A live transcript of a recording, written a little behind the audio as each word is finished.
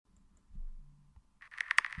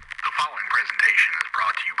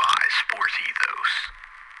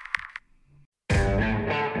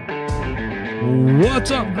What's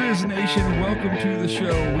up, Grizz Nation? Welcome to the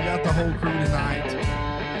show. We got the whole crew tonight.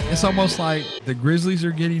 It's almost like the Grizzlies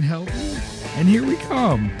are getting healthy, and here we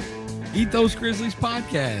come. Eat Those Grizzlies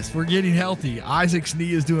podcast. We're getting healthy. Isaac's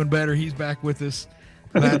knee is doing better. He's back with us.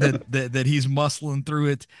 Glad that he's muscling through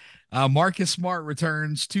it. Marcus Smart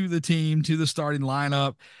returns to the team, to the starting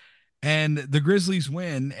lineup, and the Grizzlies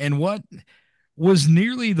win. And what was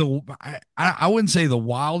nearly I wouldn't say the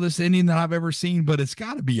wildest inning that I've ever seen, but it's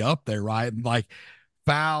got to be up there, right? Like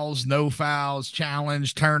fouls, no fouls,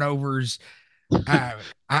 challenge, turnovers. I,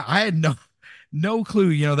 I had no clue.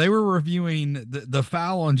 You know, they were reviewing the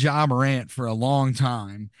foul on Ja Morant for a long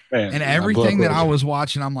time. Man, And my blood everything that I pressure. was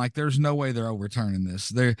watching, I'm like, there's no way they're overturning this.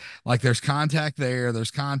 They're like, there's contact there, there's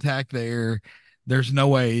contact there. There's no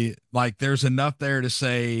way, like, there's enough there to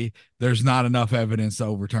say there's not enough evidence to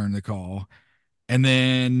overturn the call. And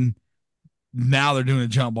then now they're doing a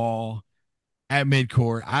jump ball at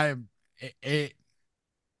midcourt. It,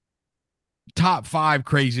 top five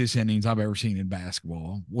craziest innings I've ever seen in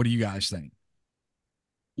basketball. What do you guys think?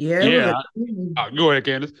 Yeah, Yeah. Go ahead,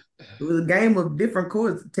 Candace. it was a game of different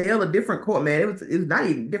courts, tale of different court, man. It was not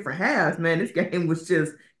even different halves, man. This game was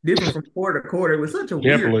just different from quarter to quarter. It was such a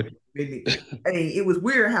weird Definitely. ending. I mean, it was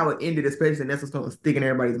weird how it ended, especially, and that's what's going to stick in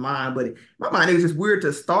everybody's mind. But in my mind, it was just weird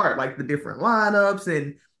to start, like the different lineups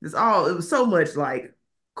and it's all. It was so much like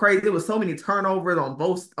crazy. There was so many turnovers on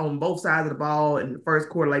both sides of the ball in the first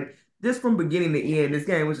quarter. Like just from beginning to end, this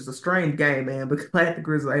game was just a strange game, man. But glad the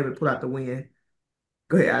Grizzlies were able to pull out the win.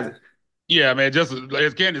 Go ahead, Isaac. Yeah, man. Just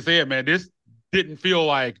as Candace said, man, this didn't feel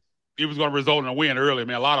like it was going to result in a win early,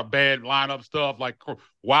 man. A lot of bad lineup stuff, like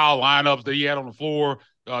wild lineups that he had on the floor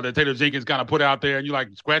that Taylor Jenkins kind of put out there, and you like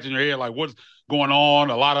scratching your head, like what's going on?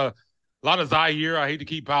 A lot of Zaire. I hate to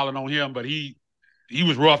keep piling on him, but he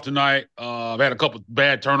was rough tonight. Had a couple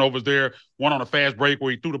bad turnovers there. One on a fast break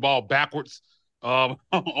where he threw the ball backwards on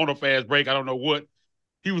a fast break. I don't know what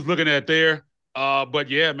he was looking at there. But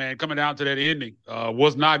yeah, man, coming down to that ending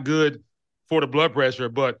was not good for the blood pressure.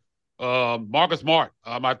 But Marcus Smart,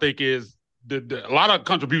 I think, is a lot of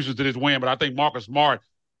contributions to this win. But I think Marcus Smart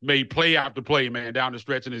made play after play, man, down the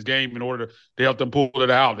stretch in this game in order to help them pull it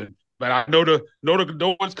out. And but I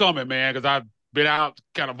know what's coming, man, because I've been out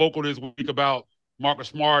kind of vocal this week about Marcus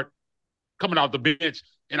Smart coming out the bench,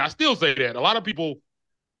 and I still say that a lot of people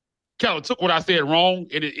kind of took what I said wrong,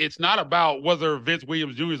 and it's not about whether Vince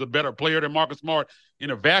Williams Jr. is a better player than Marcus Smart in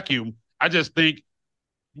a vacuum. I just think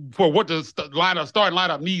for what the starting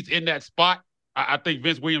lineup needs in that spot, I think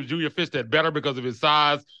Vince Williams Jr. fits that better because of his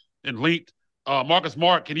size and length. Marcus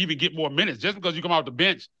Smart can even get more minutes. Just because you come out the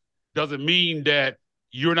bench doesn't mean that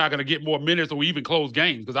you're not going to get more minutes or even close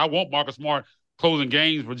games. Because I want Marcus Smart closing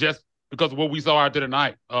games for just because of what we saw out there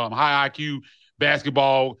tonight. High IQ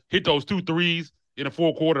basketball, hit those 2 threes in the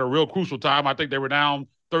fourth quarter, a real crucial time. I think they were down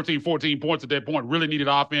 13, 14 points at that point, really needed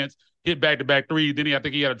offense, hit back-to-back threes. Then I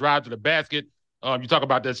think he had a drive to the basket. You talk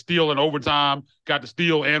about that steal in overtime, got the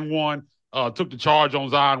steal and one, took the charge on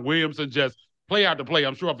Zion Williamson, just play out to play.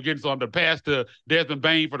 I'm sure I'm forgetting something. The pass to Desmond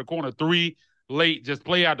Bain for the corner three late, just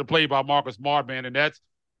play out to play by Marcus Smart, man. And that's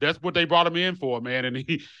what they brought him in for, man. And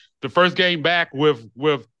the first game back with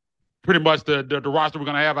pretty much the roster we're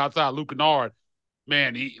going to have outside Luke Kennard,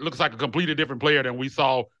 man, he looks like a completely different player than we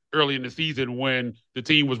saw early in the season when the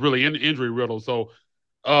team was really in injury riddle. So,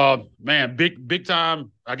 man, big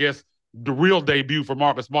time, I guess, the real debut for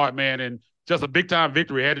Marcus Smart, man, and just a big time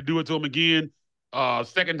victory. Had to do it to him again.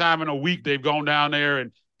 Second time in a week they've gone down there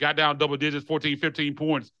and got down double digits, 14, 15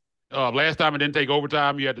 points. Last time it didn't take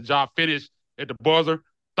overtime. You had the job finished at the buzzer.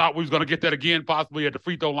 Thought we was going to get that again, possibly at the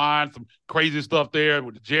free throw line. Some crazy stuff there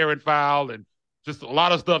with the Jared foul and just a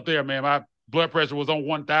lot of stuff there, man. My blood pressure was on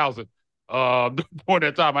 1,000 during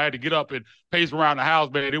that time. I had to get up and pace around the house,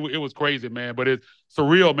 man. It was crazy, man. But it's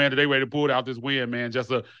surreal, man, that they ready to pull out this win, man.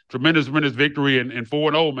 Just a tremendous victory and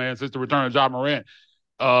 4-0, man, since the return of Ja Morant.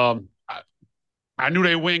 I knew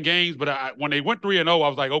they win games, but when they went 3-0, I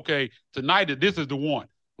was like, okay, tonight this is the one.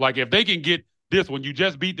 Like, if they can get this one, you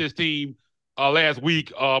just beat this team last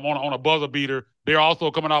week on a buzzer beater. They're also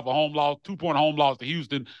coming off a home loss, 2-point home loss to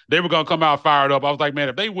Houston. They were going to come out fired up. I was like, man,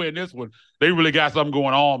 if they win this one, they really got something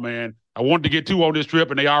going on, man. I wanted to get two on this trip,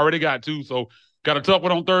 and they already got two. So got a tough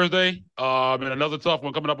one on Thursday and another tough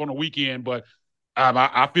one coming up on the weekend. But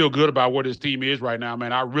I feel good about where this team is right now,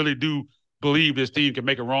 man. I really do believe this team can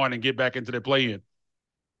make a run and get back into their play-in.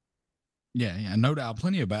 Yeah, no doubt.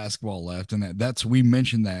 Plenty of basketball left. And that's, we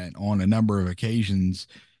mentioned that on a number of occasions,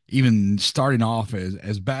 even starting off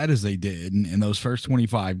as bad as they did in those first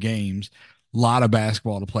 25 games, a lot of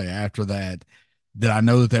basketball to play after that. Did I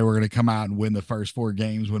know that they were going to come out and win the first four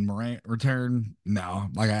games when Morant returned? No,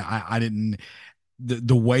 like I didn't.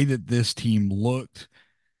 the way that this team looked,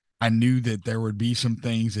 I knew that there would be some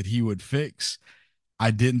things that he would fix.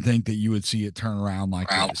 I didn't think that you would see it turn around like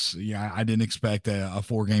this. Yeah, I didn't expect a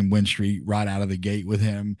 4-game win streak right out of the gate with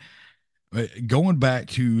him. But going back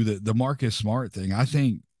to the Marcus Smart thing, I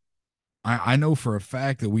think I know for a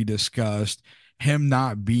fact that we discussed him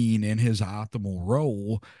not being in his optimal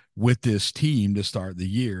role with this team to start the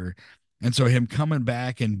year. And so him coming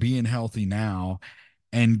back and being healthy now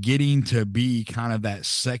and getting to be kind of that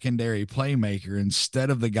secondary playmaker instead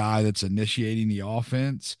of the guy that's initiating the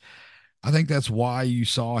offense. I think that's why you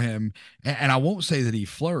saw him. And I won't say that he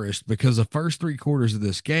flourished because the first 3 quarters of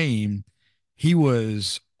this game, he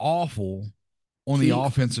was awful on the Cheeks.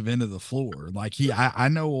 offensive end of the floor. Like I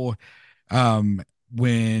know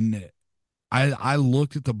when I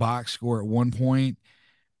looked at the box score at one point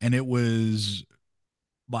and it was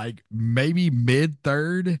like maybe mid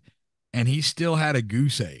third and he still had a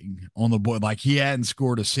goose egg on the board. Like he hadn't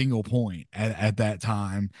scored a single point at that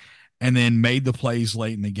time, and then made the plays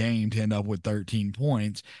late in the game to end up with 13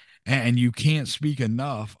 points. And you can't speak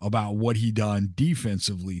enough about what he done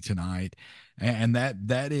defensively tonight. And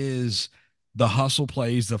that is the hustle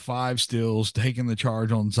plays, the 5 steals, taking the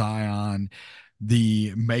charge on Zion,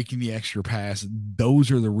 the making the extra pass.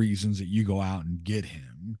 Those are the reasons that you go out and get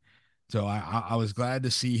him. So I was glad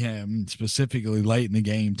to see him specifically late in the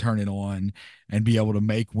game turn it on and be able to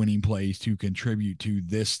make winning plays to contribute to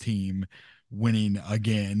this team winning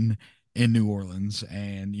again in New Orleans.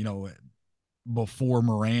 And before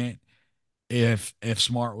Morant, if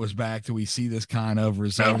Smart was back, do we see this kind of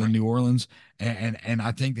result in New Orleans? And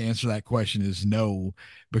I think the answer to that question is no,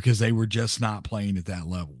 because they were just not playing at that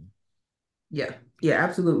level. Yeah, yeah,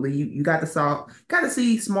 absolutely. You got to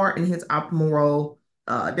see Smart in his optimal role.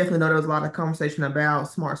 Definitely know there was a lot of conversation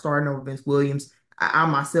about Smart starting over Vince Williams. I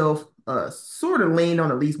myself sort of leaned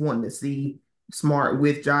on at least wanting to see Smart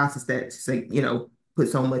with Josh instead to say, put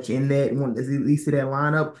so much in that and wanted to at least see that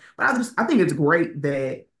lineup. But I think it's great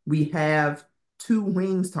that we have two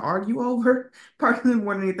wings to argue over, partly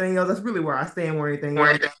more than anything else. That's really where I stand more than anything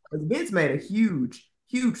else. Vince made a huge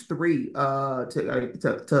three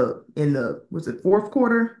to in the was it fourth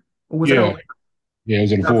quarter or was it Yeah, over yeah, it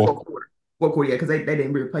was in the no, fourth. fourth quarter, yeah, because they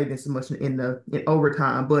didn't really play this so much in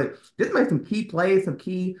overtime, but just made some key plays, some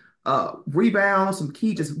key rebounds, some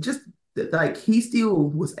key just like he still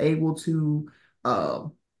was able to uh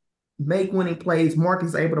make winning plays. Marcus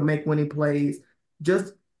is able to make winning plays.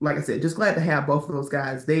 Just like I said, just glad to have both of those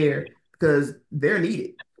guys there because they're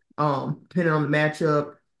needed. Depending on the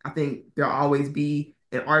matchup, I think there'll always be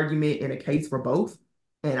an argument and a case for both.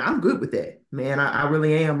 And I'm good with that, man. I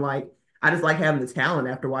really am. Like, I just like having the talent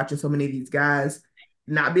after watching so many of these guys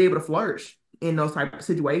not be able to flourish in those type of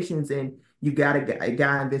situations. And you got a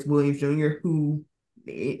guy in Vince Williams Jr. who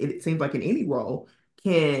it seems like in any role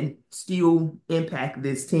can still impact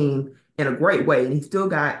this team in a great way. And he still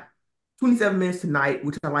got 27 minutes tonight,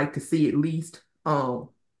 which I like to see at least. Around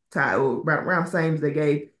the same as they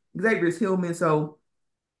gave Xavier Hillman. So,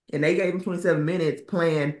 and they gave him 27 minutes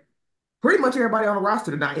playing pretty much everybody on the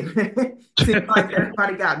roster tonight. Seems like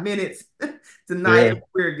everybody got minutes tonight. Yeah. It was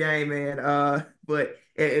a weird game, man. But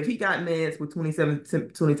if he got minutes with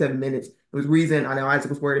 27 minutes, it was reason I know Isaac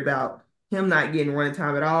was worried about him not getting running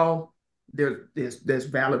time at all. There's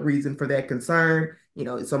valid reason for that concern.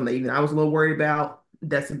 It's something that even I was a little worried about.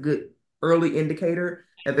 That's a good early indicator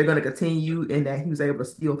that they're going to continue and that he was able to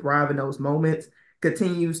still thrive in those moments,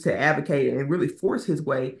 continues to advocate and really force his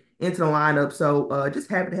way into the lineup. So just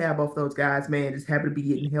happy to have both those guys, man. Just happy to be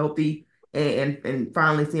getting healthy and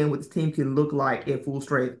finally seeing what this team can look like at full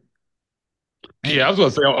strength. Yeah, I was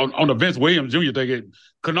gonna say on the Vince Williams Jr. thing,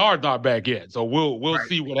 Kennard's not back yet, so we'll Right.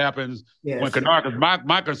 see what happens when Yes. Kennard. Because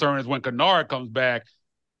my concern is when Kennard comes back,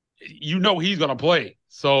 he's gonna play.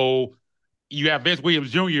 So you have Vince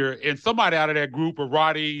Williams Jr. and somebody out of that group of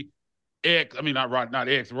Roddy X. I mean not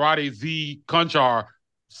X, Roddy Z Conchar.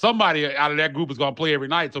 Somebody out of that group is gonna play every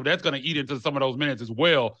night, so that's gonna eat into some of those minutes as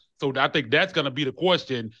well. So I think that's gonna be the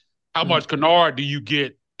question: how much Kennard do you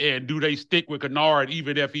get? And do they stick with Kennard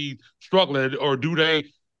even if he's struggling, or do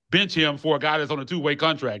they bench him for a guy that's on a 2-way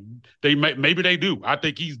contract? Maybe they do. I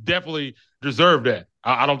think he's definitely deserved that.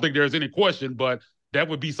 I don't think there's any question, but that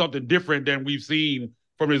would be something different than we've seen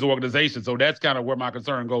from his organization. So that's kind of where my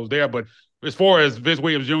concern goes there. But as far as Vince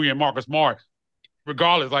Williams Jr. and Marcus Smart,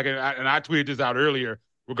 regardless, and I tweeted this out earlier,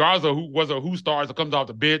 regardless of who starts or comes off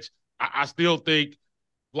the bench, I still think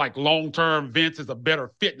like long-term Vince is a better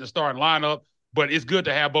fit in the starting lineup. But it's good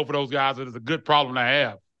to have both of those guys. It is a good problem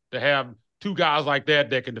to have two guys like that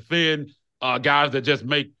can defend, guys that just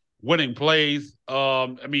make winning plays.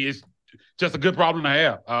 It's just a good problem to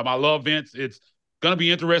have. I love Vince. It's going to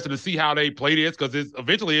be interested to see how they play this because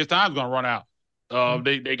eventually his time's going to run out.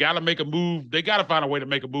 They got to make a move. They got to find a way to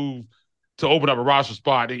make a move to open up a roster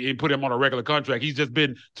spot and put him on a regular contract. He's just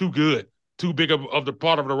been too good, too big of the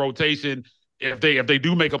part of the rotation. If they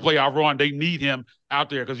do make a playoff run, they need him out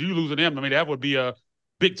there because you losing him. I mean, that would be a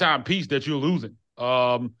big time piece that you're losing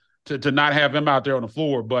to not have him out there on the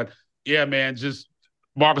floor. But yeah, man, just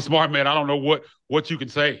Marcus Smart, man. I don't know what you can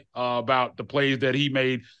say about the plays that he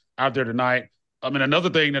made out there tonight. I mean, another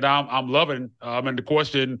thing that I'm loving, and the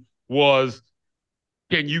question was,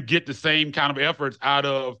 can you get the same kind of efforts out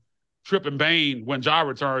of Tripp and Bain when Ja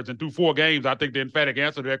returns? And through 4 games, I think the emphatic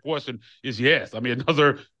answer to that question is yes. I mean,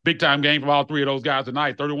 another big-time game from all 3 of those guys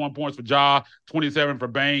tonight. 31 points for Ja, 27 for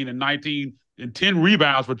Bain, and 19 and 10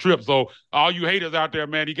 rebounds for Tripp. So all you haters out there,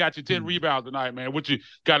 man, he got you 10 rebounds tonight, man. What you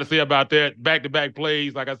got to say about that? Back-to-back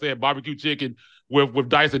plays, like I said, barbecue chicken with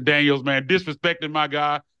Dyson Daniels, man, disrespecting my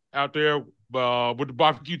guy out there with the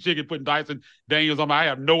barbecue chicken, putting Dyson Daniels on. I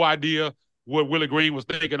have no idea what Willie Green was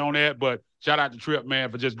thinking on that, but shout out to Tripp,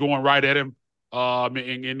 man, for just going right at him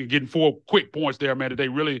and getting 4 quick points there, man, that they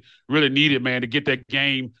really, really needed, man, to get that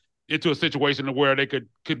game into a situation where they could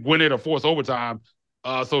win it or force overtime.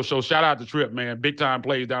 So shout out to Tripp, man. Big time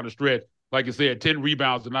plays down the stretch. Like you said, 10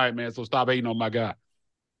 rebounds tonight, man. So stop hating on my guy.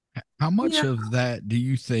 How much of that do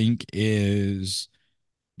you think is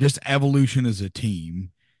just evolution as a team?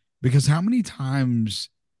 Because how many times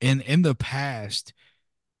in the past,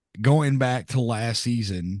 going back to last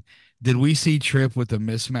season, did we see Tripp with a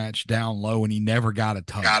mismatch down low and he never got a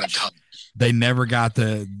touch? They never got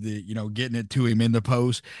the getting it to him in the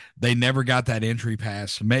post. They never got that entry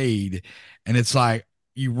pass made. And it's like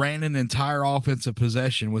you ran an entire offensive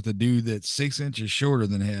possession with a dude that's 6 inches shorter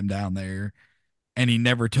than him down there, and he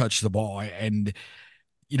never touched the ball. And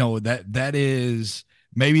that is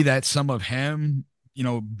maybe that's some of him,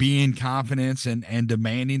 being confident and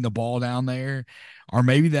demanding the ball down there. Or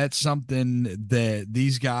maybe that's something that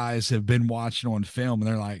these guys have been watching on film and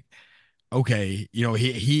they're like, okay,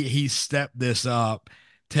 he stepped this up,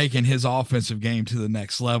 taking his offensive game to the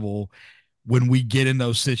next level. When we get in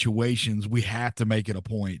those situations, we have to make it a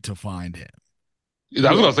point to find him. I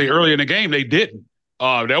was going to say early in the game, they didn't.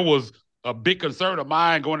 That was a big concern of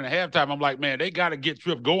mine going into halftime. I'm like, man, they got to get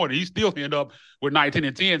Tripp going. He still ended up with 19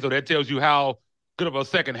 and 10, so that tells you how good of a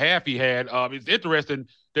second half he had. It's interesting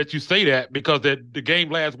that you say that because the game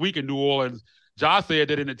last week in New Orleans, Josh said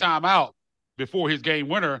that in the timeout before his game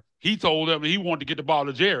winner, he told them he wanted to get the ball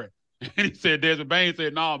to Jared. And he said, Desmond Bain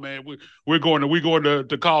said, no, man, we're going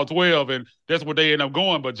to call 12, and that's what they end up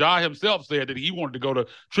going. But Ja himself said that he wanted to go to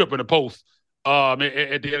Tripp in the post at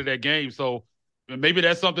the end of that game. So maybe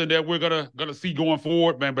that's something that we're gonna see going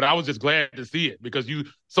forward, man. But I was just glad to see it because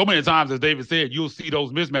so many times, as David said, you'll see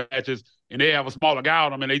those mismatches and they have a smaller guy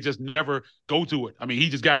on them and they just never go to it. I mean, he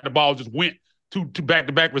just got the ball, just went to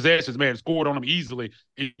back-to-back possessions, man, scored on them easily.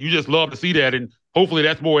 And you just love to see that. And hopefully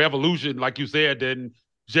that's more evolution, like you said, than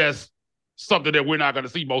just something that we're not going to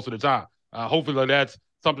see most of the time. Hopefully that's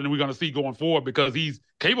something that we're going to see going forward because he's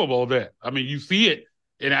capable of that. I mean, you see it,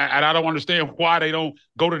 and I don't understand why they don't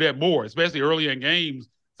go to that more, especially early in games.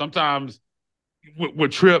 Sometimes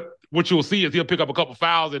with Tripp, what you'll see is he'll pick up a couple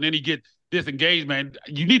fouls and then he get disengaged, man.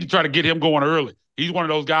 You need to try to get him going early. He's one of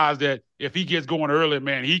those guys that if he gets going early,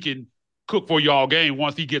 man, he can cook for you all game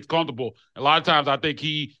once he gets comfortable. A lot of times I think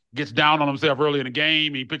he gets down on himself early in the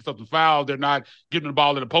game. He picks up the fouls. They're not giving the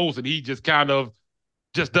ball in the post, and he just kind of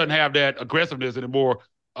just doesn't have that aggressiveness anymore.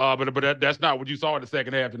 But that's not what you saw in the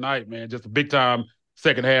second half tonight, man. Just a big-time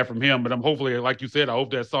second half from him. But I'm hopefully, like you said, I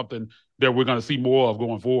hope that's something that we're going to see more of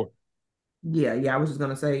going forward. Yeah. I was just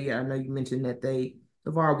going to say, I know you mentioned that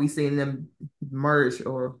so far we've seen them merge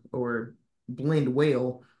or blend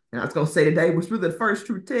well. And I was going to say today was really the first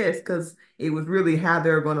true test because it was really how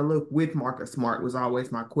they're going to look with Marcus Smart was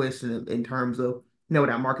always my question in terms of,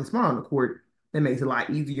 without Marcus Smart on the court, that makes it a lot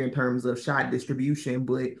easier in terms of shot distribution.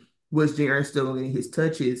 But was Jaren still getting his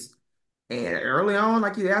touches? And early on,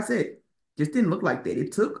 like I said, just didn't look like that.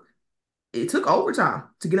 It took overtime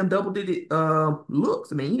to get him double-digit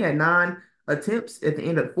looks. I mean, he had 9 attempts at the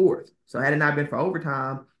end of the fourth. So had it not been for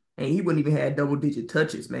overtime, and he wouldn't even had double-digit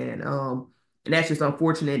touches, man. And that's just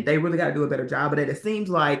unfortunate. They really got to do a better job of that. It seems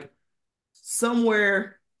like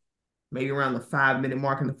somewhere maybe around the 5-minute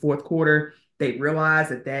mark in the fourth quarter, they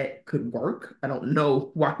realized that could work. I don't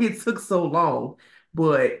know why it took so long,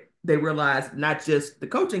 but they realized not just the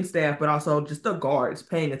coaching staff, but also just the guards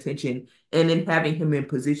paying attention and then having him in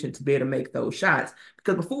position to be able to make those shots.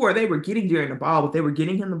 Because before they were getting Jaren the ball, but they were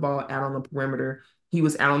getting him the ball out on the perimeter. He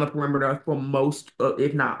was out on the perimeter for most,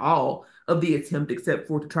 if not all, of the attempt, except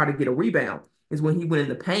for to try to get a rebound, is when he went in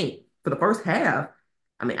the paint. for the first half,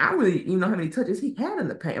 I mean, I really even know how many touches he had in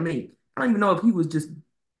the paint. I mean, I don't even know if he was just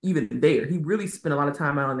even there. He really spent a lot of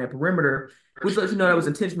time out on that perimeter, which lets you know that was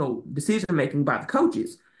intentional decision making by the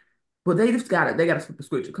coaches. But they just got it. They got to flip the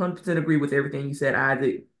switch. 100% agree with everything you said,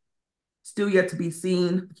 Isaac. Still yet to be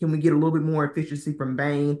seen. Can we get a little bit more efficiency from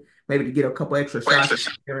Bane? Maybe to get a couple extra shots,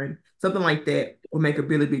 something like that would make a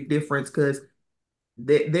really big difference because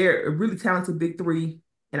they're a really talented big three,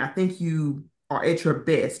 and I think you are at your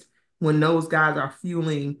best when those guys are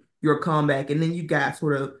fueling your comeback, and then you got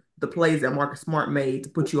sort of the plays that Marcus Smart made to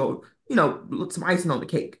put you on, some icing on the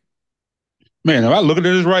cake. Man, if I look at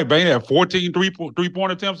this right, Bane had 14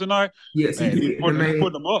 three-point attempts tonight. Yes, he Man, did. The he's man,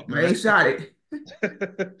 putting them up, man man. shot it.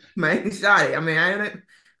 Man shot it. I mean,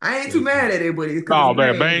 I ain't too mad at it, but it's because No, it's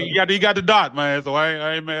man, man. Bane, he got the dot, man. So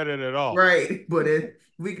I ain't mad at it at all. Right. But if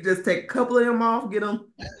we could just take a couple of them off, get some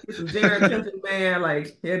Jared attention, man,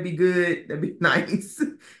 like that'd be good. That'd be nice.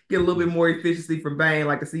 Get a little bit more efficiency from Bane.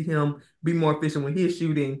 Like to see him be more efficient with his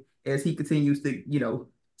shooting as he continues to,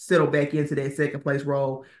 settle back into that second place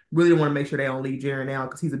role. Really want to make sure they don't leave Jared out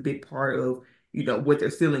because he's a big part of, what their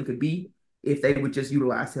ceiling could be if they would just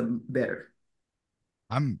utilize him better.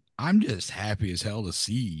 I'm just happy as hell to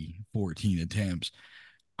see 14 attempts.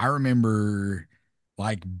 I remember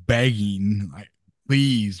like begging, like,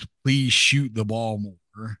 please shoot the ball more.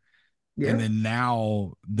 And Yeah. then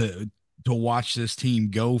now the to watch this team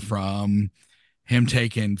go from him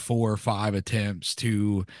taking 4 or 5 attempts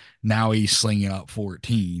to now he's slinging up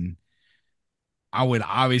 14. I would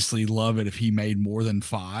obviously love it if he made more than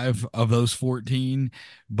 5 of those 14,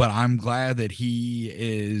 but I'm glad that he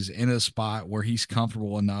is in a spot where he's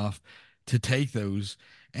comfortable enough to take those.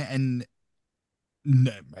 And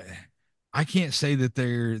I can't say that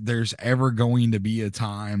there's ever going to be a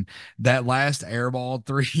time that last airball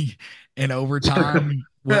three in overtime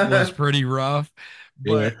was pretty rough,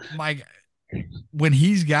 Yeah. but Mike, when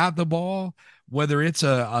he's got the ball, whether it's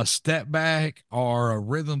a step back or a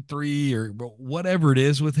rhythm three or whatever it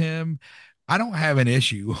is with him, I don't have an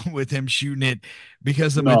issue with him shooting it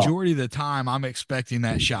because the No. majority of the time I'm expecting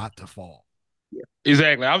that shot to fall.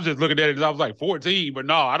 Exactly. I was just looking at it as I was like 14, but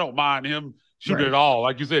no, I don't mind him shooting Right. at all.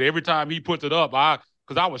 Like you said, every time he puts it up,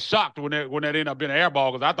 because I was shocked when that ended up being an air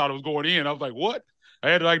ball because I thought it was going in. I was like, what? I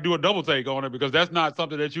had to like do a double take on it because that's not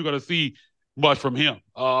something that you're gonna see much from him.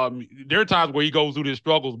 There are times where he goes through his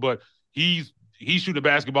struggles, but he's shooting the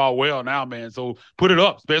basketball well now, man. So put it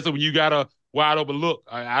up, especially when you got a wide open look.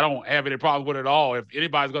 I don't have any problem with it at all. If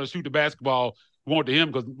anybody's gonna shoot the basketball, we want to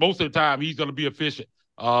him because most of the time he's gonna be efficient.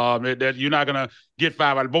 That you're not gonna get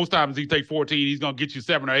 5 out. Most times he take 14, he's gonna get you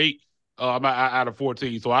 7 or 8 out of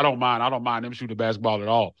 14. So I don't mind. I don't mind him shooting the basketball at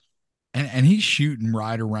all. And he's shooting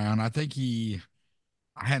right around. I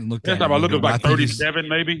hadn't looked Last at it time I looked, it either, was but I like think he's 37,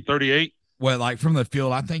 maybe 38. well, like from the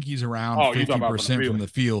field, I think he's around Oh, you talking about from the 50% from field? the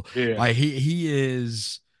field. Yeah. Like he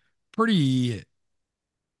is pretty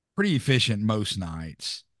pretty efficient most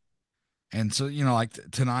nights. And so, like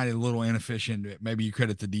tonight, a little inefficient. Maybe you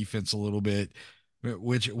credit the defense a little bit,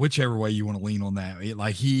 whichever way you want to lean on that.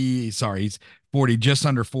 He's 40, just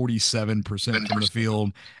under 47% from the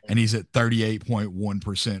field, and he's at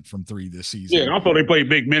 38.1% from three this Yeah, season. I thought they played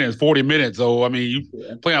big minutes, 40 minutes. So I mean, you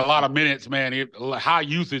Yeah. playing a lot of minutes, man. High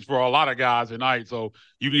usage for a lot of guys tonight. So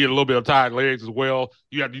you can get a little bit of tired legs as well.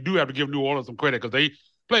 You do have to give New Orleans some credit because they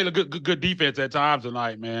played a good defense at times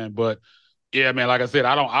tonight, man. But yeah, man, like I said,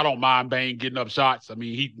 I don't mind Bane getting up shots. I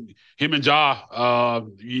mean, him and Ja,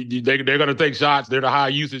 they're gonna take shots. They're the high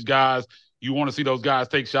usage guys. You want to see those guys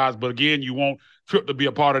take shots, but again, you want Trip to be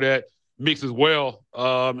a part of that mix as well.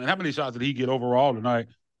 And how many shots did he get overall tonight?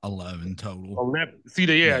 11 total. 11. See,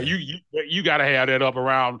 yeah, Yeah. you got to have that up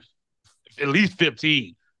around at least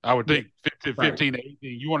 15. I would Yeah. think 15, Right. 15 to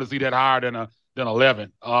 18. You want to see that higher than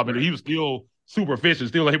 11. And he was still super efficient,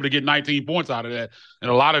 still able to get 19 points out of that. And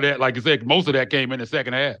a lot of that, like I said, most of that came in the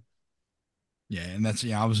second half. Yeah, and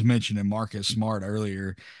I was mentioning Marcus Smart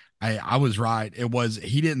earlier. I was right.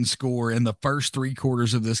 He didn't score in the first 3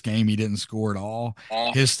 quarters of this game. He didn't score at all.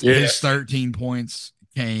 His 13 points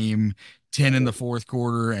came 10 in the fourth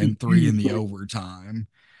quarter and 3 in the overtime.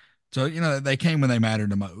 So they came when they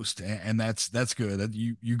mattered the most, and that's good. That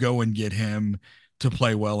you go and get him to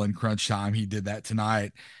play well in crunch time. He did that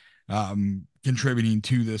tonight, contributing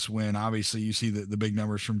to this win. Obviously, you see the big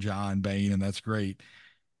numbers from John Bain, and that's great.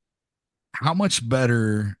 How much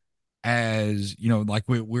better, as like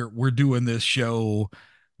we're doing this show,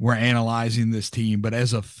 we're analyzing this team, but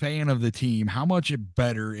as a fan of the team, how much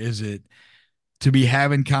better is it to be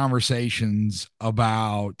having conversations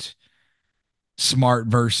about Smart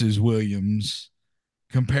versus Williams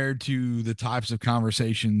compared to the types of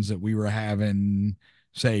conversations that we were having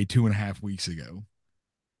say 2.5 weeks ago.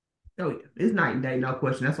 Oh yeah, it's night and day, no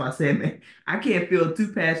question. That's why I said, man, I can't feel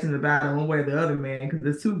too passionate about it one way or the other, man, because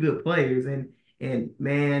there's two good players, and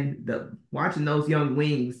man, the watching those young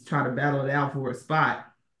wings try to battle it out for a spot,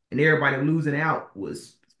 and everybody losing out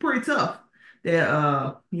was pretty tough.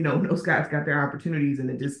 That those guys got their opportunities, and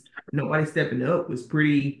it just nobody stepping up was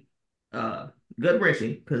pretty uh gut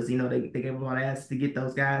wrenching because they gave a lot of asses to get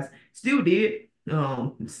those guys. Still did.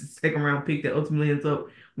 Second round pick that ultimately ends up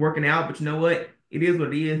working out, but you know what? It is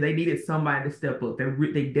what it is. They needed somebody to step up.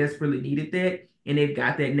 They desperately needed that, and they've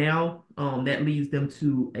got that now. That leads them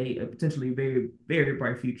to a potentially very, very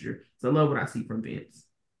bright future. So I love what I see from Vince.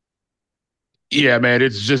 Yeah, man,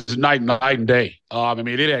 it's just night and day. I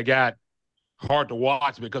mean, it had got hard to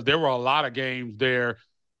watch because there were a lot of games there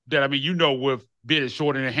that, I mean, with being as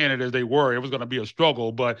short and handed as they were, it was going to be a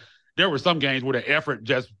struggle. But there were some games where the effort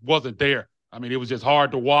just wasn't there. I mean, it was just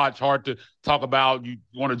hard to watch, hard to talk about. You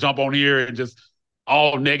want to jump on here and just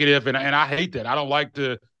all negative, and I hate that. I don't like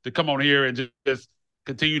to come on here and just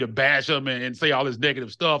continue to bash them and say all this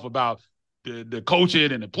negative stuff about the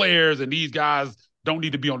coaching and the players, and these guys don't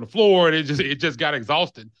need to be on the floor. And it just got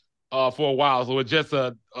exhausting for a while. So it's just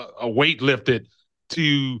a weight lifted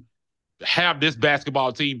to have this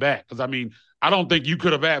basketball team back. Because I mean, I don't think you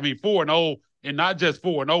could have had me 4-0, and not just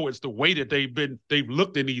 4-0. It's the way that they've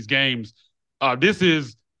looked in these games. This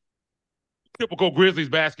is typical Grizzlies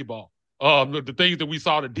basketball. The things that we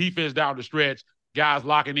saw, the defense down the stretch, guys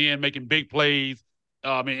locking in, making big plays,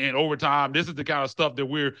 in overtime. This is the kind of stuff that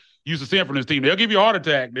we're used to seeing from this team. They'll give you a heart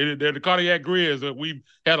attack. They're the cardiac grizz. We've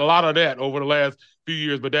had a lot of that over the last few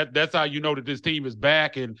years, but that's how you know that this team is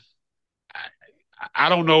back. And I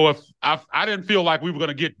don't know if I didn't feel like we were going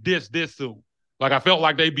to get this soon. Like I felt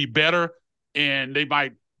like they'd be better and they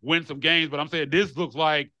might win some games, but I'm saying this looks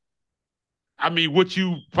like, I mean, what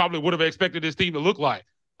you probably would have expected this team to look like.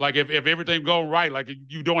 Like if everything goes right, like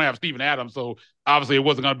you don't have Steven Adams, so obviously it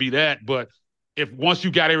wasn't going to be that. But if once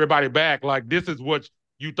you got everybody back, like this is what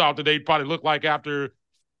you thought that they'd probably look like after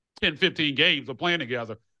 10, 15 games of playing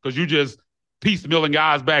together, because you just piecemealing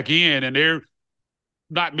guys back in and they're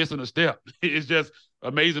not missing a step. It's just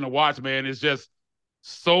amazing to watch, man. It's just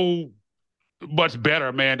so much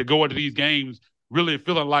better, man, to go into these games really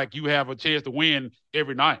feeling like you have a chance to win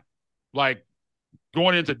every night. Like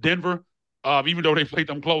going into Denver, even though they played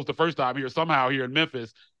them close the first time somehow here in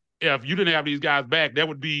Memphis, if you didn't have these guys back, that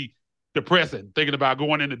would be depressing, thinking about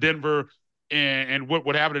going into Denver and what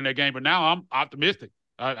would happen in that game. But now I'm optimistic.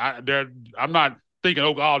 I'm not thinking,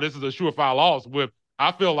 oh, this is a surefire loss.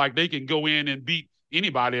 I feel like they can go in and beat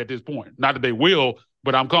anybody at this point. Not that they will,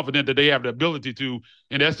 but I'm confident that they have the ability to.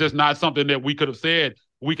 And that's just not something that we could have said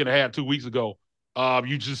a week and a half, 2 weeks ago.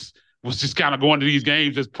 You just was just kind of going to these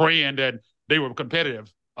games just praying that they were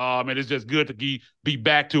competitive. And it's just good to be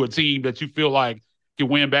back to a team that you feel like can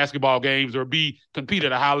win basketball games or compete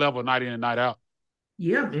at a high level night in and night out.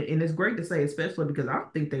 Yeah, and it's great to say, especially because I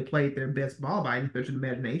don't think they played their best ball by any stretch of the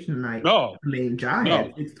imagination tonight. No, I mean, Ja no.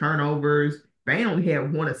 had 6 turnovers. Bane only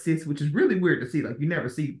had 1 assist, which is really weird to see. Like you never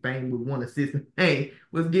see Bane with 1 assist. Hey,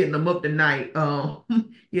 was getting them up tonight.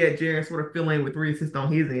 Yeah, Jaren sort of fill in with 3 assists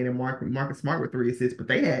on his end, and Marcus Smart with 3 assists. But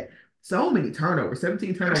they had so many turnovers,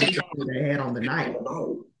 17 turnovers they had on the night,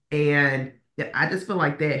 and yeah, I just feel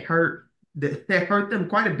like that hurt them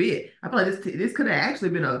quite a bit. I feel like this could have actually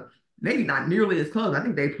been maybe not nearly as close. I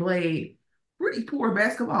think they played pretty poor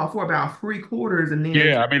basketball for about 3 quarters, and then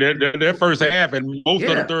Yeah, I mean their first half and most of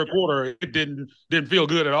the yeah, third quarter, it didn't feel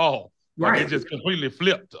good at all. Like it right, just completely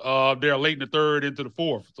flipped. They're late in the third into the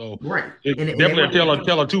fourth, so right, it's and they definitely were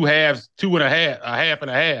tell a two halves, two and a half, a half and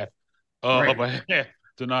a half right. of a half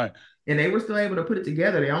tonight. And they were still able to put it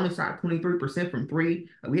together. They only shot 23% from three.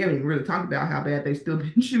 We haven't even really talked about how bad they've still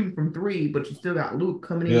been shooting from three, but you still got Luke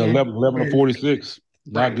coming Yeah, in. 11 to 46,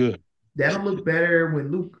 not Right. good. That'll look better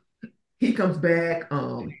when Luke he comes back.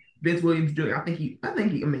 Vince Williams Jr. I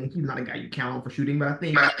mean, he's not a guy you count on for shooting, but I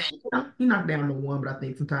think he knocked down the one, but I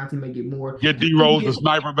think sometimes he may get more. Get D Rose the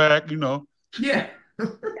sniper back, Yeah.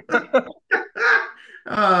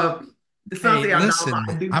 uh, the Suns Hey, say I'm not, listen,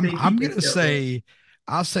 I do think he I'm can gonna step up. say,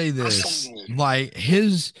 I'll say this, like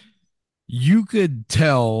you could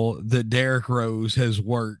tell that Derrick Rose has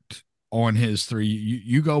worked on his three.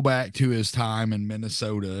 You go back to his time in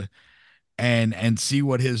Minnesota and see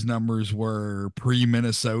what his numbers were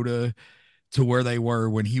pre-Minnesota to where they were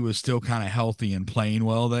when he was still kind of healthy and playing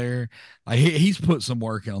well there. Like he's put some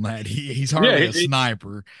work on that. He's Yeah, hardly a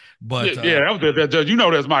sniper, but that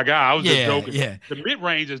was that's my guy. I was just yeah, joking. yeah, The mid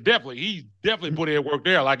range is he's definitely put in work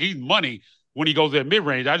there. Like he's money when he goes at mid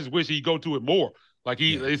range. I just wish he'd go to it more. Like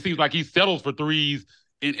yeah. it seems like he settles for threes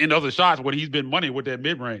in other shots when he's been money with that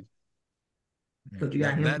mid range. But you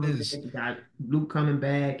got That him that coming back, is you got Luke coming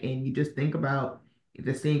back, and you just think about if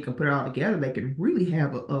this team can put it all together, they can really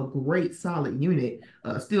have a great solid unit.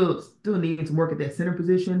 Still needing some work at that center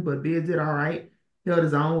position, but Biz did all right. Held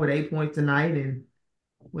his own with 8 points tonight, and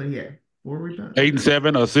what he had 4 rebounds, 8 and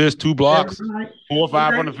 7 assists, 2 blocks, tonight. 4 or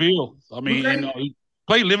 5 from the field. I Was mean, they? he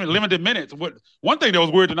played limited minutes. What one thing that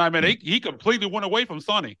was weird tonight, man, he completely went away from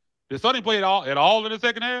Sonny. Did Sonny play at all in the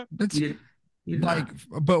second half? He that's did. He did like,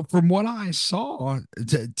 not. but from what I saw,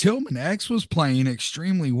 Tillman X was playing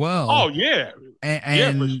extremely well, Oh yeah,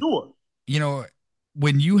 yeah, for and sure. you know,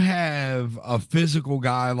 when you have a physical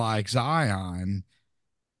guy like Zion,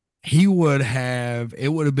 he would have it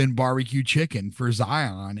would have been barbecue chicken for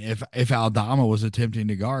Zion if Aldama was attempting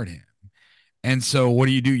to guard him. And so what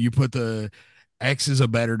do? You put the X is a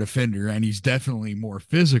better defender and he's definitely more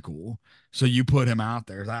physical. So you put him out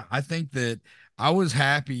there. I think that I was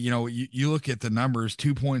happy. You look at the numbers,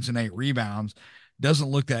 2 points and 8 rebounds, doesn't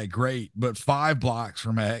look that great, but 5 blocks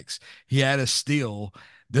from X. He had a steal.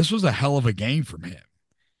 This was a hell of a game from him.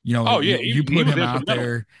 Oh yeah, You he put was him out instrumental.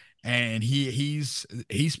 there and he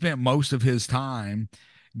spent most of his time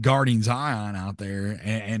guarding Zion out there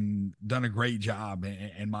and done a great job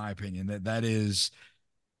in my opinion. That is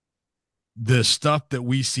the stuff that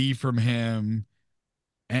we see from him.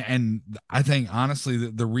 And I think honestly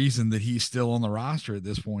the reason that he's still on the roster at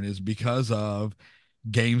this point is because of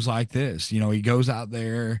games like this. He goes out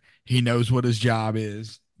there, he knows what his job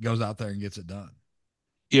is, goes out there and gets it done.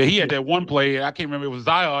 Yeah, he had that one play. I can't remember. It was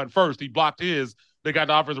Zion first. He blocked his. They got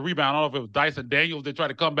the offensive rebound. I don't know if it was Dyson Daniels. They tried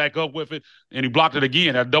to come back up with it, and he blocked it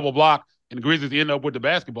again. That double block, and the Grizzlies end up with the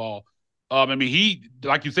basketball. I mean, he,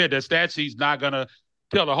 like you said, that stat sheet's not gonna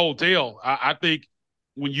tell the whole tale. I think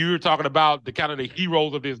when you're talking about the kind of the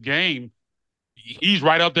heroes of this game, he's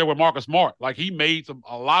right up there with Marcus Smart. Like he made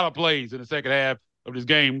a lot of plays in the second half of this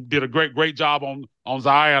game. Did a great job on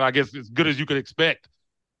Zion. I guess as good as you could expect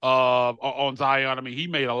on Zion. I mean, he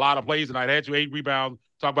made a lot of plays tonight. Had you 8 rebounds.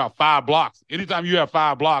 Talk about 5 blocks. Anytime you have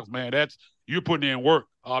 5 blocks, man, that's you're putting in work.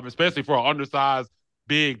 Especially for an undersized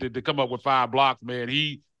big to come up with 5 blocks, man.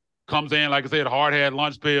 He comes in, like I said, hard hat,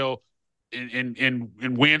 lunch pail,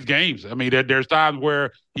 and wins games. I mean, there's times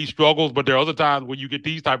where he struggles, but there are other times where you get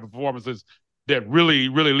these type of performances that really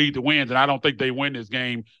lead to wins. And I don't think they win this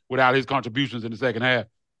game without his contributions in the second half.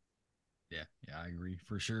 Yeah, I agree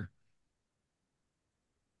for sure.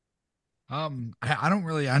 I don't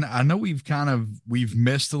really. I know we've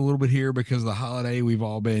missed a little bit here because of the holiday. We've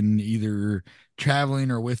all been either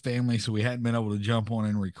traveling or with family, so we hadn't been able to jump on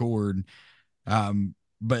and record.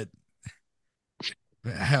 But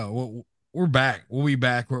hell, we're back. We'll be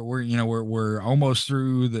back. We're almost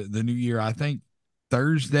through the new year. I think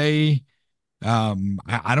Thursday.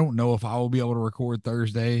 I don't know if I will be able to record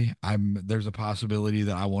Thursday. There's a possibility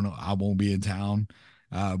that I won't be in town.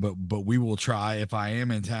 But we will try. If I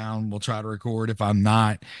am in town, we'll try to record. If I'm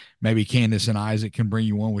not, maybe Candace and Isaac can bring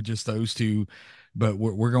you on with just those two. But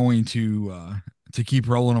we're going to keep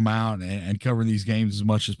rolling them out and cover these games as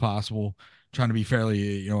much as possible. Trying to be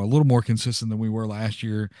fairly, a little more consistent than we were last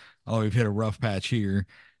year. Although we've hit a rough patch here.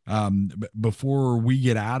 Before we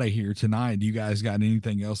get out of here tonight, do you guys got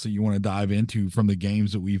anything else that you want to dive into from the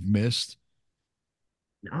games that we've missed?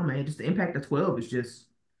 No, man, just the impact of 12 is just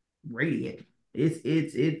radiant. It's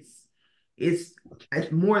it's it's it's it's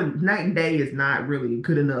more night and day is not really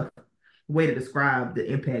good enough way to describe the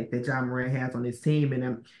impact that John Moran has on this team.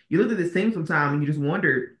 And you look at this team sometimes and you just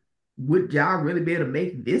wonder, would John really be able to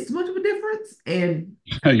make this much of a difference? And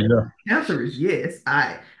Yeah. the answer is yes.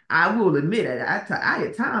 I will admit it. I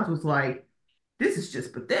at times was like, this is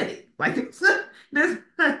just pathetic. Like this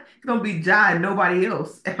it's gonna be Jai and nobody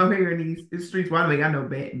else out here in these streets. Well, I mean, I know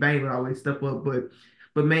Bang would always step up,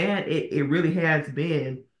 but man, it really has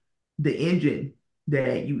been the engine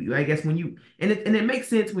that I guess when you and it makes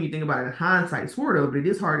sense when you think about it in hindsight, sort of, but it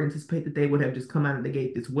is hard to anticipate that they would have just come out of the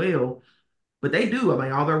gate this well. But they do. I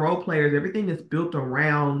mean, all their role players, everything is built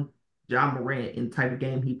around John Morant and the type of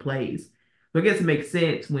game he plays. So I guess it makes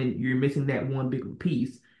sense when you're missing that one big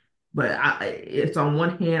piece. But it's on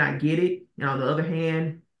one hand, I get it. And on the other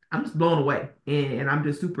hand, I'm just blown away. And I'm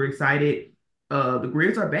just super excited. The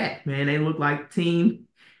Grizz are back, man. They look like team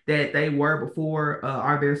that they were before.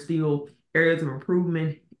 Are there still areas of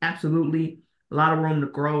improvement? Absolutely. A lot of room to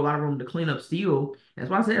grow, a lot of room to clean up still. That's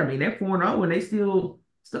why I said, I mean, they're 4-0 and they still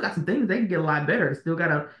got some things they can get a lot better. Still got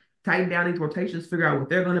to tighten down these rotations, figure out what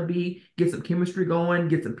they're going to be, get some chemistry going,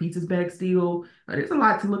 get some pieces back still. There's a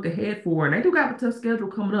lot to look ahead for, and they do got a tough schedule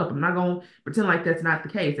coming up. I'm not going to pretend like that's not the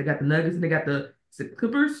case. They got the Nuggets and they got the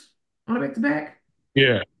Clippers on a back to back.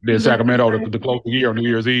 Yeah, then Tuesday, Sacramento Wednesday. to close the year on New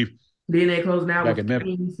Year's Eve Then they closing out back with in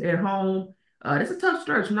Memphis. Kings at home. That's a tough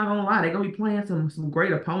stretch. I'm not gonna lie. They're gonna be playing some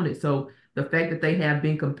great opponents. So the fact that they have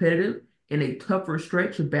been competitive in a tougher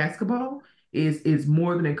stretch of basketball is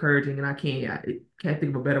more than encouraging. And I can't think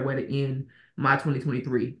of a better way to end my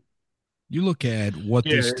 2023. You look at what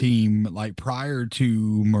this Yeah, team, like prior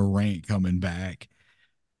to Morant coming back,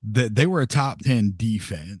 that they were a top 10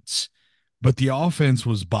 defense, but the offense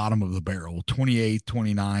was bottom of the barrel, 28th,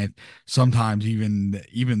 29th, sometimes even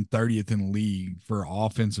 30th in the league for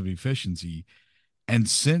offensive efficiency. And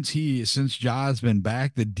since Ja's been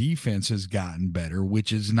back, the defense has gotten better,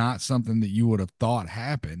 which is not something that you would have thought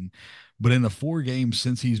happened. But in the 4 games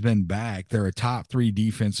since he's been back, they're a top 3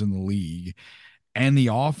 defense in the league, and the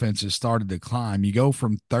offense has started to climb. You go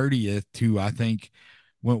from 30th to, I think,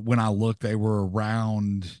 when I looked, they were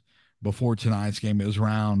around, before tonight's game, it was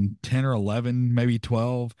around 10 or 11, maybe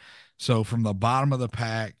 12. So from the bottom of the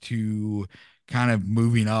pack to kind of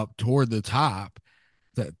moving up toward the top,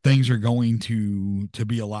 that things are going to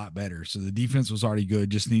be a lot better. So the defense was already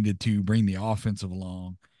good, just needed to bring the offensive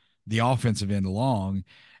end along,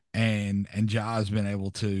 and Ja has been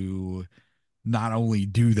able to not only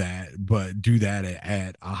do that, but do that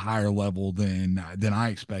at a higher level than I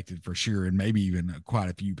expected for sure, and maybe even quite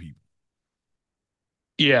a few people.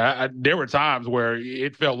 yeah. There were times where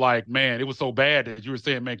it felt like, man, it was so bad that you were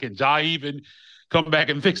saying, man, can Ja even come back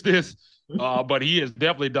and fix this? But he has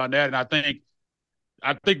definitely done that, and I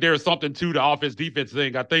think there's something to the offense defense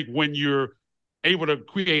thing. I think when you're able to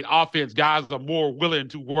create offense, guys are more willing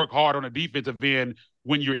to work hard on the defensive end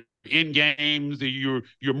when you're in games,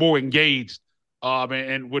 you're more engaged.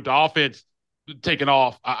 And with the offense taking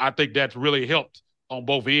off, I think that's really helped on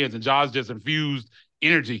both ends. And Josh just infused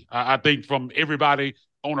energy, I think, from everybody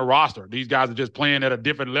on the roster. These guys are just playing at a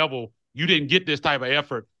different level. You didn't get this type of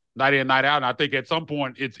effort night in, night out. And I think at some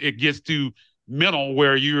point it gets to mental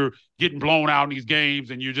where you're getting blown out in these games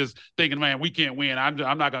and you're just thinking, man, we can't win. I'm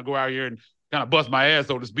not going to go out here and kind of bust my ass,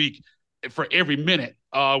 so to speak, for every minute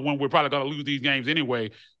when we're probably going to lose these games anyway.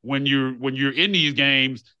 When you're in these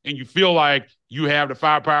games and you feel like you have the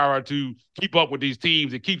firepower to keep up with these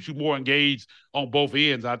teams, it keeps you more engaged on both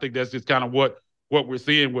ends. I think that's just kind of what we're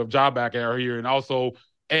seeing with Ja back out here, and also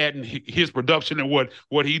adding his production and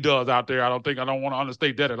what he does out there. I don't want to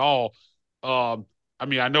understate that at all. I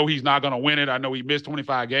mean, I know he's not going to win it. I know he missed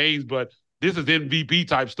 25 games, but this is MVP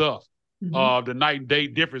type stuff. Mhm. The night and day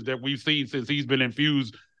difference that we've seen since he's been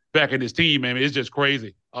infused back in his team, man, it's just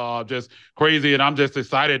crazy. Just crazy. And I'm just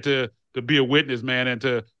excited to be a witness, man, and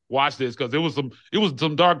to watch this because it was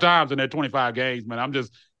some dark times in that 25 games, man. I'm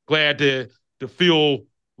just glad to feel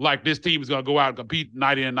like this team is going to go out and compete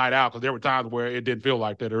night in and night out because there were times where it didn't feel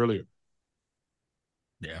like that earlier.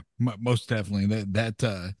 Yeah, most definitely.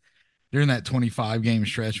 During that 25 game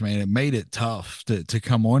stretch, man, it made it tough to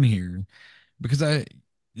come on here because I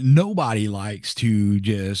nobody likes to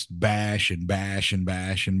just bash and bash and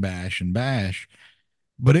bash and bash and bash.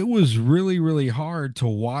 But it was really, really hard to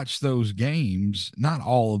watch those games. Not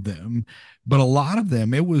all of them, but a lot of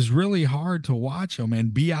them. It was really hard to watch them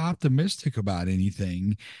and be optimistic about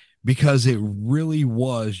anything because it really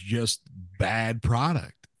was just bad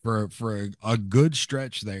product for a good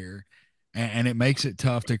stretch there. And it makes it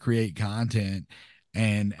tough to create content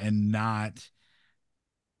and not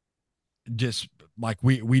just like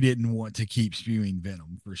we didn't want to keep spewing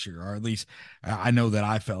venom for sure, or at least I know that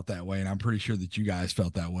I felt that way, and I'm pretty sure that you guys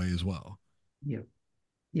felt that way as well. Yep.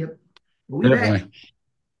 Yep. We'll be back. Definitely.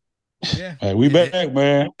 Yeah, Hey, we back,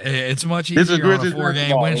 man. it's much This is easier on a Grizzlies 4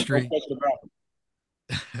 game win basketball. No streak. question about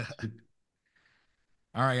it.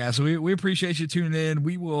 All right, guys. So we appreciate you tuning in.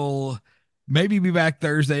 We will maybe be back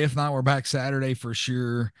Thursday. If not, we're back Saturday for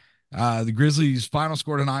sure. The Grizzlies' final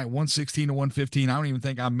score tonight, 116 to 115. I don't even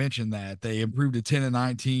think I mentioned that. They improved to 10 and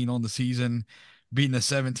 19 on the season, beating a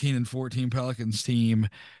 17 and 14 Pelicans team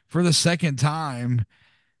for the second time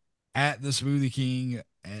at the Smoothie King.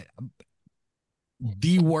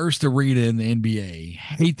 The worst arena in the NBA.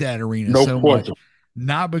 Hate that arena No so much. question.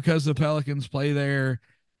 Not because the Pelicans play there.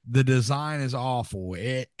 The design is awful.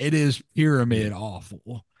 It is Yeah. pyramid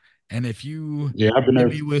awful. And if you Yeah, I've been hit there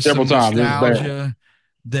me with several some times. It's bad. nostalgia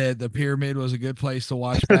that the pyramid was a good place to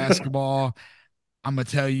watch basketball, I'm gonna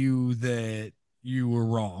tell you that you were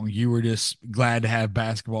wrong. You were just glad to have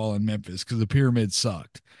basketball in Memphis because the pyramid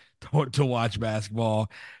sucked to watch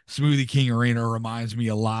basketball. Smoothie King Arena reminds me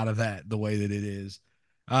a lot of that, the way that it is.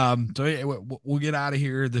 So yeah, we'll get out of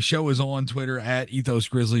here. The show is on Twitter at Ethos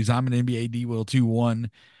Grizzlies. I'm an NBA D Will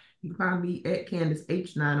 21. You can find me at Candace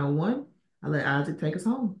H901. I'll let Isaac take us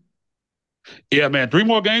home. Yeah, man. 3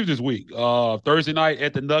 more games this week. Thursday night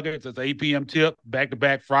at the Nuggets. It's 8 p.m. tip.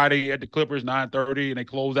 Back-to-back Friday at the Clippers, 9:30, and they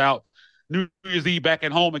close out New Year's Eve back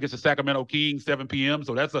at home against the Sacramento Kings, 7 p.m.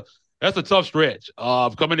 So that's a tough stretch.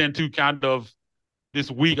 Coming into kind of this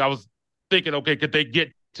week, I was thinking, okay, could they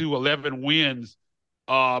get to 11 wins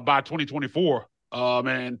by 2024?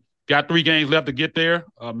 And got 3 games left to get there.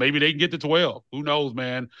 Maybe they can get to 12. Who knows,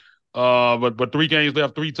 man? But 3 games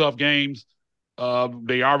left, 3 tough games. I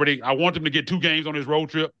want them to get 2 games on this road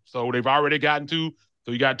trip, so they've already gotten 2.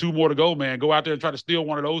 So you got 2 more to go, man. Go out there and try to steal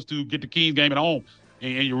one of those 2, get the Kings game at home,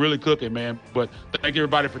 and you're really cooking, man. But thank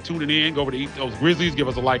everybody for tuning in. Go over to Eat Those Grizzlies. Give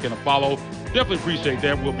us a like and a follow. Definitely appreciate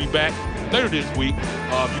that. We'll be back later this week.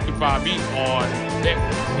 You can find me on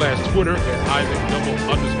X/Twitter at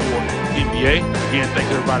Isaac_NBA. Again,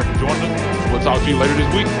 thanks everybody for joining us. We'll talk to you later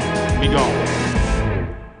this week. Be gone.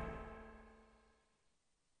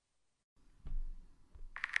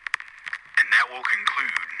 And that will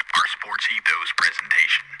conclude our Sports Ethos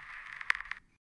presentation.